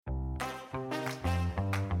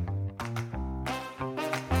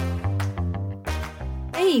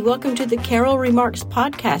Hey, welcome to the Carol Remarks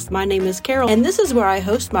podcast. My name is Carol, and this is where I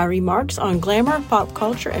host my remarks on glamour, pop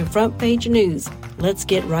culture, and front page news. Let's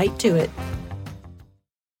get right to it.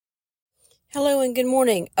 Hello and good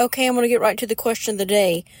morning. Okay, I'm going to get right to the question of the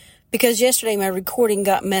day. Because yesterday my recording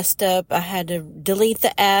got messed up, I had to delete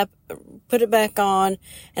the app, put it back on,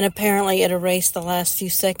 and apparently it erased the last few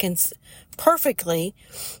seconds perfectly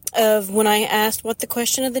of when I asked what the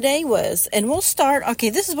question of the day was. And we'll start, okay,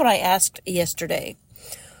 this is what I asked yesterday.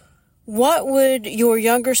 What would your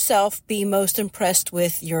younger self be most impressed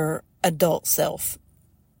with your adult self?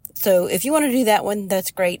 So if you want to do that one, that's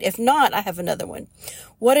great. If not, I have another one.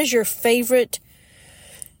 What is your favorite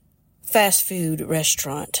fast food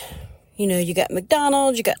restaurant? You know, you got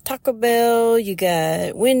McDonald's, you got Taco Bell, you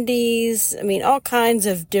got Wendy's. I mean, all kinds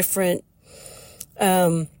of different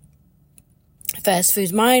fast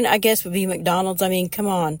foods. Mine, I guess, would be McDonald's. I mean, come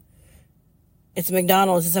on. It's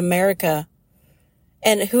McDonald's. It's America.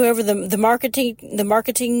 And whoever the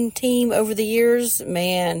marketing team over the years,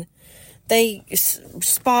 man, they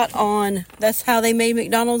spot on. That's how they made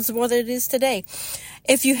McDonald's what it is today.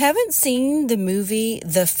 If you haven't seen the movie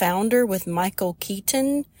The Founder with Michael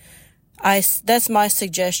Keaton, that's my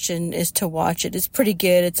suggestion, is to watch it. It's pretty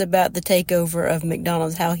good. It's about the takeover of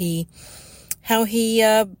McDonald's, how he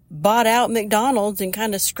bought out McDonald's and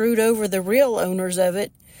kind of screwed over the real owners of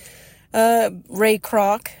it, Ray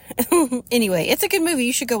Kroc. Anyway, it's a good movie.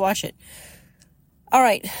 You should go watch it. All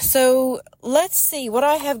right, so let's see what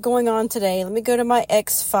I have going on today. Let me go to my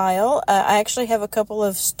X file. I actually have a couple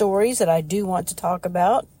of stories that I do want to talk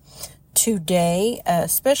about today,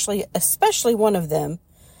 especially one of them.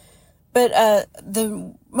 But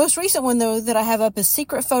the most recent one, though, that I have up is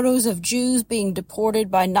secret photos of Jews being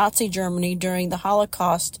deported by Nazi Germany during the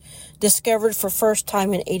Holocaust, discovered for first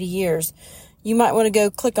time in 80 years. You might want to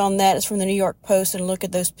go click on that. It's from the New York Post, and look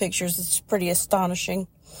at those pictures. It's pretty astonishing.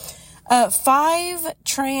 5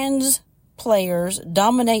 trans players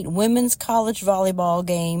dominate women's college volleyball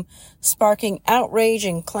game, sparking outrage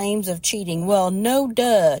and claims of cheating. Well, no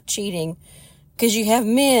cheating, because you have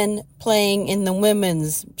men playing in the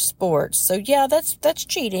women's sports. So yeah, that's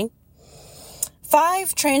cheating.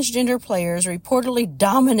 5 transgender players reportedly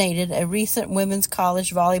dominated a recent women's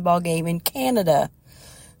college volleyball game in Canada,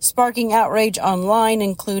 sparking outrage online,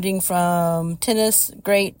 including from tennis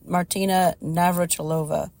great Martina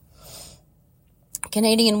Navratilova.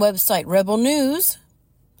 Canadian website Rebel News,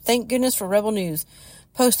 thank goodness for Rebel News,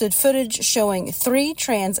 posted footage showing 3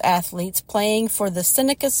 trans athletes playing for the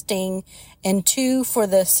Seneca Sting and 2 for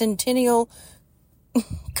the Centennial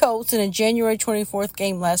Colts in a January 24th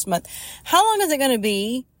game last month. How long is it going to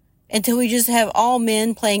be until we just have all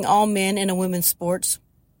men playing all men in a women's sports?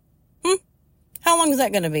 How long is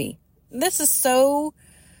that going to be? This is so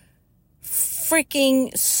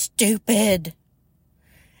freaking stupid.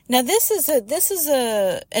 Now, this is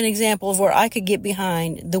an example of where I could get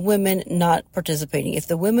behind the women not participating. If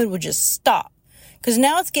the women would just stop. Because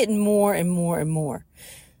now it's getting more and more and more.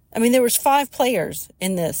 I mean, there was 5 players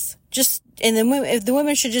in this. And then if the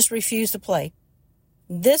women should just refuse to play.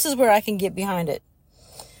 This is where I can get behind it.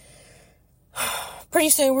 Pretty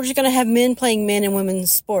soon, we're just going to have men playing men in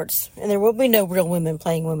women's sports. And there will be no real women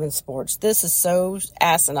playing women's sports. This is so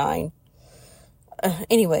asinine.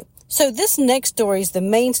 Anyway. So this next story is the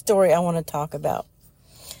main story I want to talk about.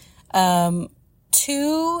 2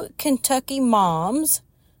 Kentucky moms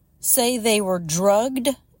say they were drugged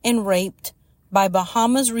and raped by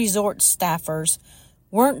Bahamas resort staffers,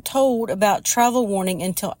 weren't told about travel warning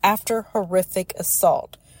until after horrific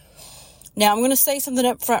assault. Now, I'm going to say something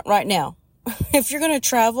up front right now. If you're going to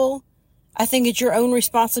travel, I think it's your own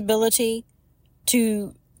responsibility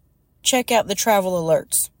to check out the travel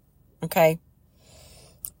alerts. Okay?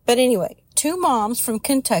 But anyway, 2 moms from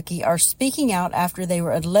Kentucky are speaking out after they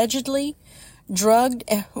were allegedly drugged.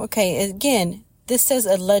 Okay, again, this says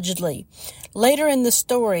allegedly. Later in the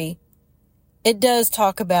story, it does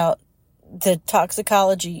talk about the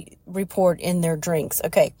toxicology report in their drinks.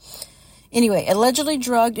 Okay. Anyway, allegedly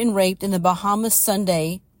drugged and raped in the Bahamas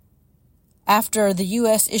Sunday after the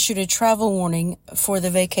U.S. issued a travel warning for the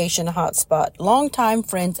vacation hotspot. Longtime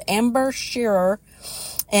friends Amber Shearer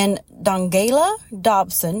and Dongela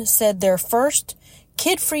Dobson said their first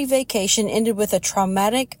kid-free vacation ended with a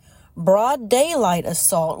traumatic broad daylight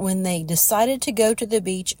assault when they decided to go to the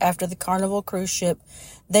beach after the Carnival cruise ship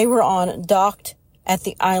they were on docked at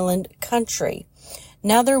the island country.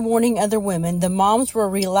 Now they're warning other women. The moms were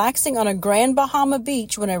relaxing on a Grand Bahama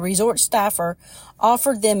beach when a resort staffer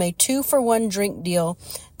offered them a 2-for-1 drink deal,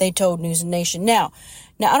 they told News Nation. Now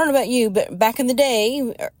Now, I don't know about you, but back in the day,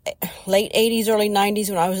 late 80s, early 90s,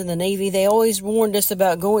 when I was in the Navy, they always warned us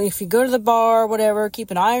about going, if you go to the bar or whatever,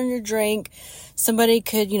 keep an eye on your drink. Somebody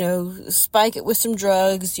could, spike it with some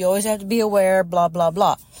drugs. You always have to be aware, blah, blah,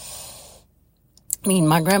 blah. I mean,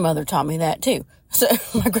 my grandmother taught me that too. So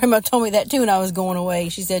my grandma told me that too when I was going away.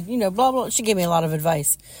 She said, blah, blah. She gave me a lot of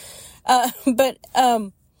advice. But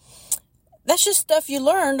that's just stuff you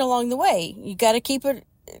learned along the way. You got to keep an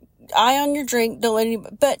eye on your drink.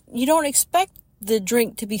 But you don't expect the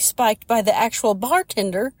drink to be spiked by the actual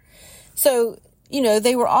bartender. So,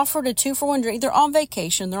 they were offered a 2-for-1 drink. They're on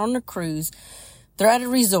vacation. They're on a cruise. They're at a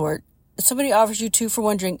resort. Somebody offers you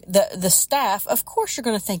 2-for-1 drink. The staff, of course, you're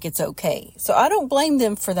going to think it's okay. So I don't blame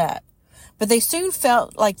them for that. But they soon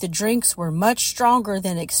felt like the drinks were much stronger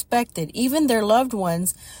than expected. Even their loved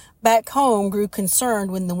ones back home grew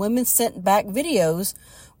concerned when the women sent back videos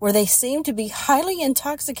where they seemed to be highly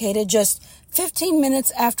intoxicated just 15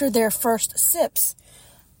 minutes after their first sips.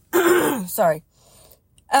 Sorry.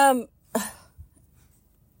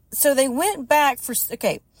 So they went back for,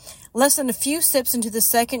 less than a few sips into the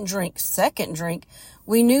second drink,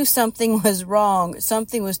 we knew something was wrong.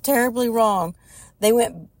 Something was terribly wrong. They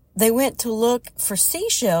went to look for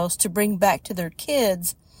seashells to bring back to their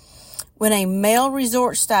kids when a male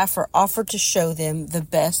resort staffer offered to show them the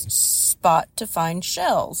best spot to find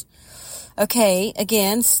shells. Okay,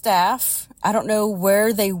 again, staff, I don't know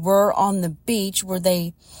where they were on the beach. Were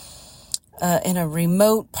they in a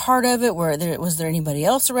remote part of it? Was there anybody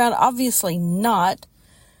else around? Obviously not.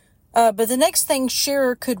 But the next thing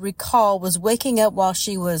Shearer could recall was waking up while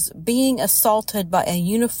she was being assaulted by a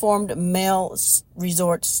uniformed male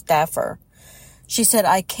resort staffer. She said,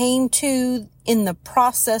 "I came to in the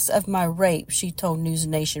process of my rape," she told News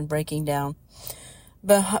Nation, breaking down.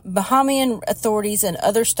 Bahamian authorities and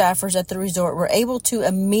other staffers at the resort were able to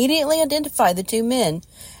immediately identify the two men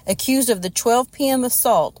accused of the 12 p.m.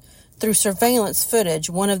 assault through surveillance footage.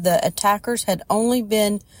 One of the attackers had only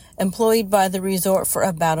been employed by the resort for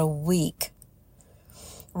about a week.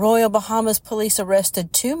 Royal Bahamas police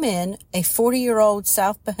arrested two men, a 40-year-old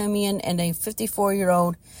South Bahamian and a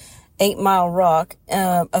 54-year-old 8 Mile Rock,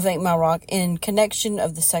 in connection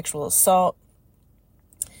of the sexual assault.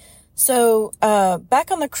 So, back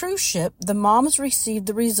on the cruise ship, the moms received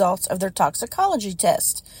the results of their toxicology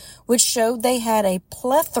test, which showed they had a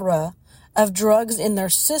plethora of drugs in their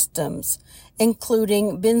systems,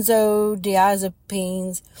 including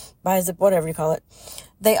benzodiazepines, whatever you call it.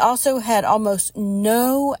 They also had almost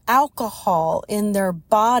no alcohol in their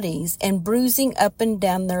bodies and bruising up and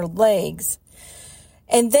down their legs.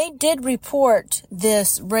 And they did report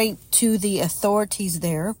this rape to the authorities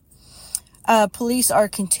there. Police are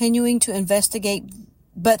continuing to investigate,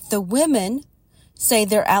 but the women say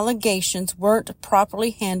their allegations weren't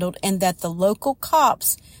properly handled and that the local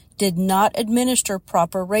cops did not administer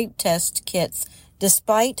proper rape test kits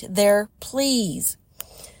despite their pleas.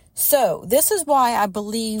 So this is why I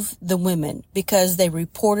believe the women, because they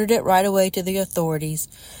reported it right away to the authorities.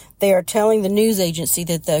 They are telling the news agency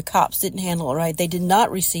that the cops didn't handle it right. They did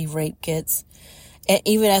not receive rape kits,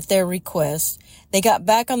 even at their request. They got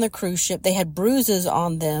back on the cruise ship. They had bruises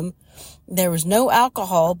on them. There was no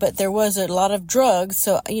alcohol, but there was a lot of drugs.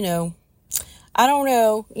 So, I don't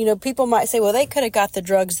know. People might say, well, they could have got the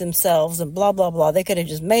drugs themselves and blah, blah, blah. They could have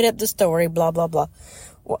just made up the story, blah, blah, blah.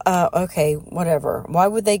 Okay, whatever. Why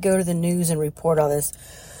would they go to the news and report all this?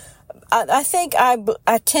 I think I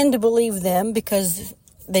tend to believe them because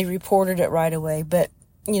they reported it right away. But,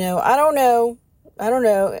 I don't know.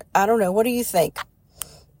 What do you think?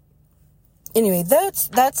 Anyway, that's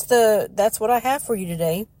what I have for you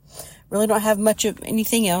today. Really don't have much of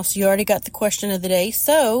anything else. You already got the question of the day.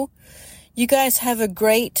 So, you guys have a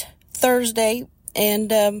great Thursday.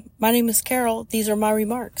 And my name is Carol. These are my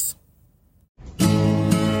remarks.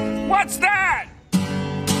 What's that?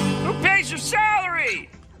 Who pays your salary?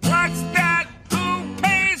 What's that? Who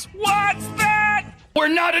pays? What's that? We're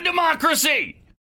not a democracy!